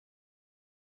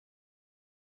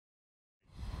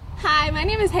Hi, my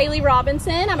name is Halee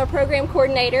Robinson. I'm a program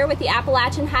coordinator with the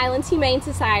Appalachian Highlands Humane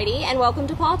Society, and welcome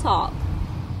to Paw Talk.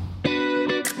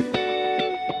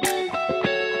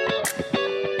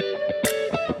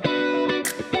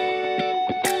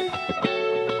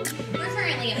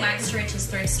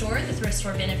 Thrift store, the thrift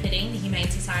store benefiting the Humane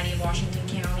Society of Washington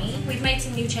County. We've made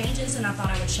some new changes and I thought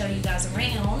I would show you guys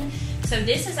around. So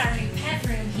this is our new pet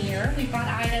room here. We've got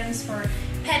items for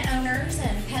pet owners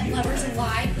and pet lovers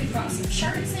alike. We've got some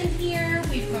shirts in here.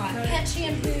 We've got pet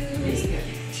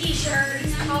shampoos,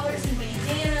 t-shirts, collars and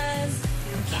bandanas,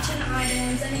 kitchen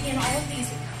items, and again, all of these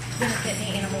benefit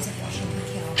the animals of Washington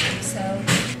County. So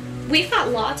we've got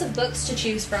lots of books to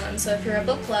choose from, so if you're a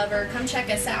book lover, come check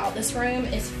us out. This room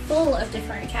is full of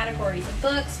different categories of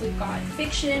books. We've got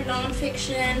fiction,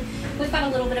 non-fiction, we've got a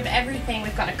little bit of everything.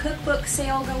 We've got a cookbook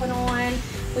sale going on.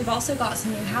 We've also got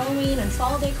some new Halloween and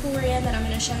fall decor in that I'm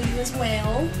going to show you as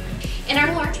well. In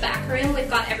our large back room, we've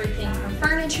got everything from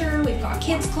furniture, we've got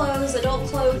kids' clothes, adult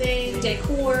clothing,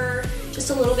 decor, just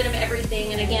a little bit of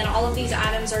everything. And again, all of these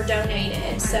items are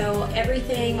donated, so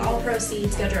everything, all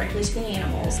proceeds go directly to the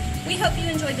animals. We hope you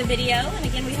enjoyed the video, and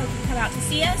again, we hope you come out to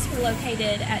see us. We're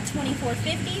located at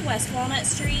 2450 West Walnut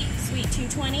Street, Suite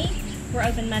 220. We're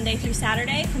open Monday through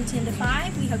Saturday from 10 to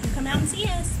 5. We hope you come out and see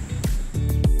us.